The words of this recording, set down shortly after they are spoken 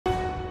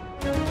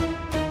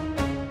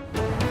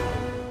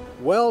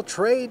Well,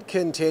 trade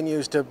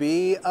continues to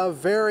be a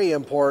very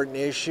important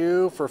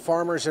issue for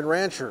farmers and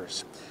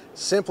ranchers.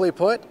 Simply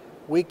put,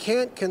 we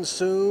can't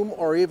consume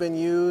or even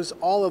use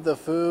all of the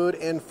food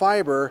and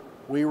fiber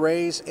we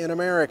raise in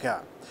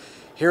America.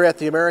 Here at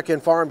the American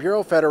Farm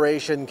Bureau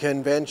Federation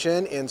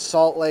Convention in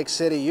Salt Lake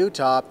City,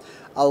 Utah,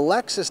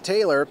 Alexis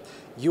Taylor,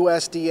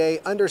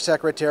 USDA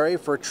Undersecretary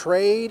for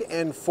Trade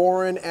and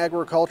Foreign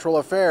Agricultural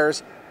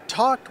Affairs,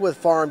 talked with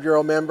Farm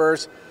Bureau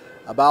members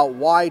about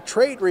why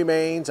trade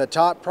remains a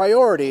top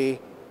priority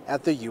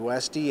at the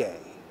USDA.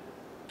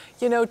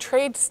 You know,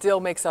 trade still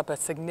makes up a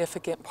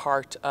significant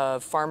part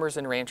of farmers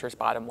and ranchers'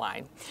 bottom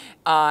line.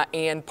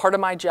 And part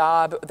of my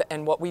job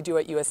and what we do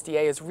at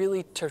USDA is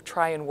really to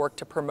try and work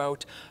to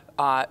promote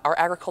our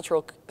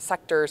agricultural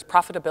sector's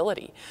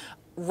profitability.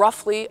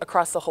 Roughly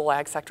across the whole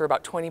ag sector,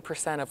 about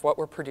 20% of what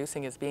we're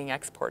producing is being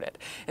exported.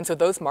 And so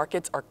those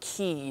markets are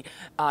key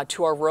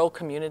to our rural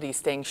communities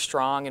staying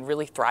strong and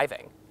really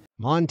thriving.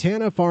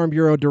 Montana Farm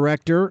Bureau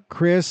Director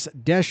Chris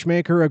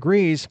Deschmaker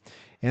agrees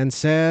and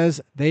says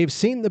they've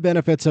seen the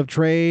benefits of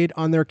trade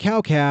on their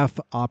cow-calf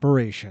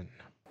operation.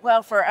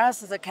 Well, for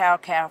us as a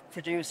cow-calf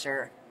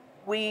producer,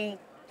 we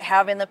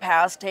have in the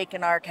past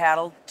taken our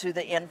cattle to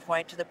the end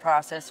point, to the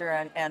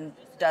processor, and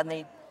done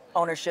the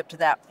ownership to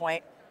that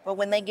point. But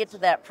when they get to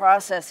that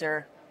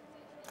processor,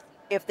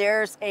 if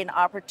there's an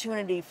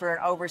opportunity for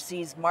an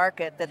overseas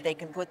market that they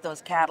can put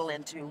those cattle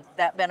into,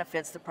 that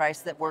benefits the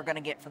price that we're going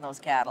to get from those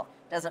cattle.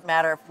 Doesn't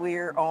matter if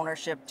we're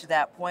ownership to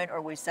that point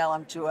or we sell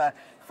them to a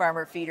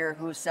farmer feeder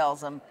who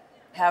sells them.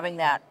 Having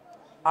that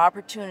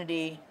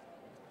opportunity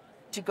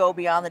to go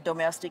beyond the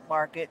domestic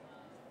market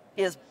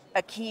is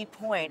a key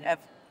point of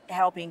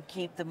helping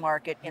keep the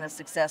market in a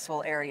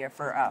successful area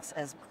for us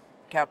as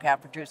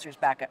cow-calf producers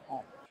back at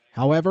home.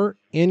 However,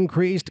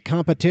 increased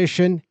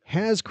competition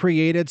has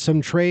created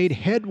some trade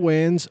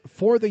headwinds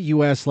for the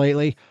U.S.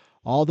 lately.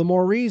 All the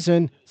more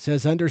reason,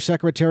 says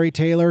Undersecretary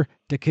Taylor,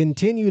 to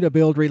continue to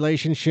build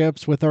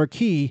relationships with our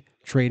key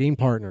trading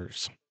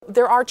partners.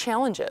 There are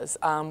challenges.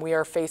 We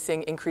are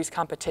facing increased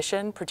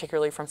competition,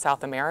 particularly from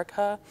South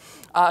America,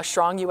 a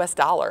strong U.S.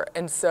 dollar.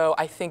 And so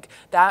I think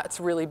that's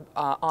really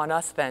on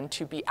us then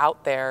to be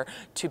out there,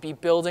 to be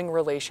building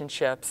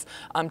relationships,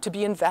 to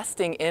be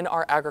investing in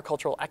our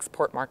agricultural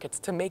export markets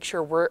to make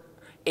sure we're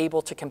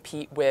able to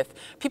compete with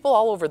people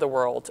all over the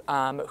world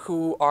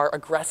who are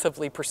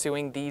aggressively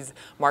pursuing these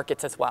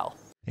markets as well.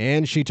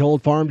 And she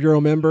told Farm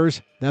Bureau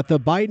members that the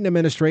Biden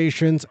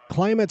administration's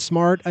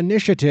climate-smart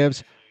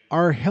initiatives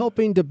are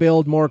helping to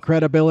build more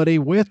credibility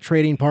with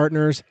trading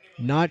partners,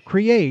 not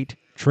create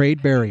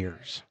trade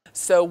barriers.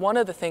 So one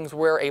of the things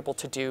we're able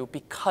to do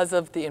because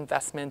of the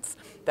investments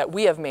that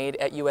we have made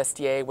at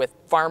USDA with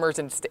farmers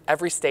in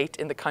every state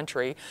in the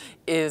country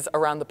is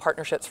around the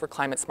partnerships for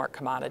climate smart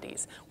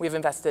commodities. We've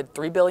invested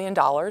 $3 billion.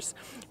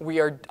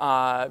 We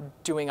are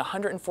doing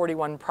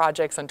 141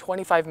 projects on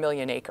 25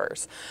 million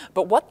acres.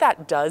 But what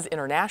that does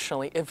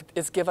internationally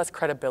is give us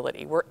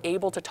credibility. We're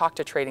able to talk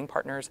to trading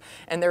partners,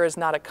 and there is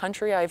not a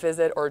country I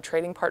visit or a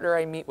trading partner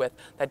I meet with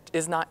that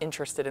is not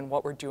interested in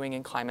what we're doing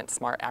in climate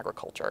smart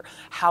agriculture,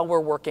 how we're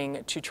working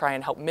to try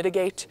and help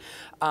mitigate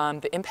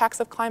the impacts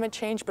of climate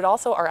change, but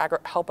also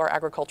help our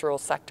agricultural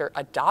sector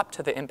adapt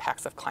to the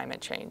impacts of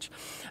climate change.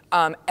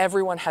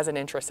 Everyone has an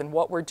interest in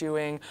what we're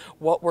doing,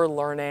 what we're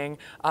learning.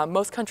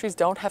 Most countries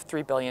don't have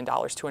 $3 billion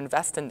to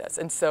invest in this,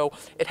 and so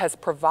it has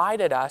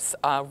provided us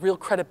real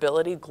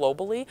credibility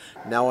globally.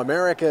 Now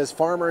America's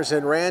farmers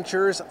and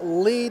ranchers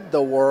lead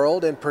the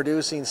world in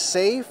producing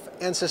safe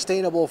and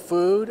sustainable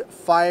food,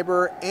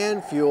 fiber,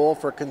 and fuel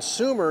for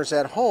consumers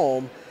at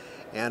home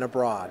and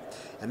abroad.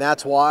 And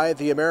that's why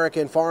the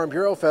American Farm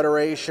Bureau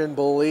Federation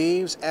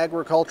believes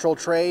agricultural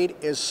trade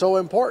is so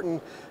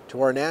important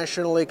to our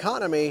national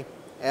economy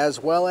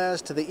as well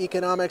as to the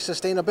economic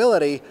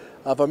sustainability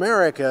of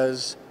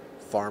America's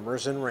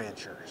farmers and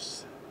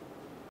ranchers.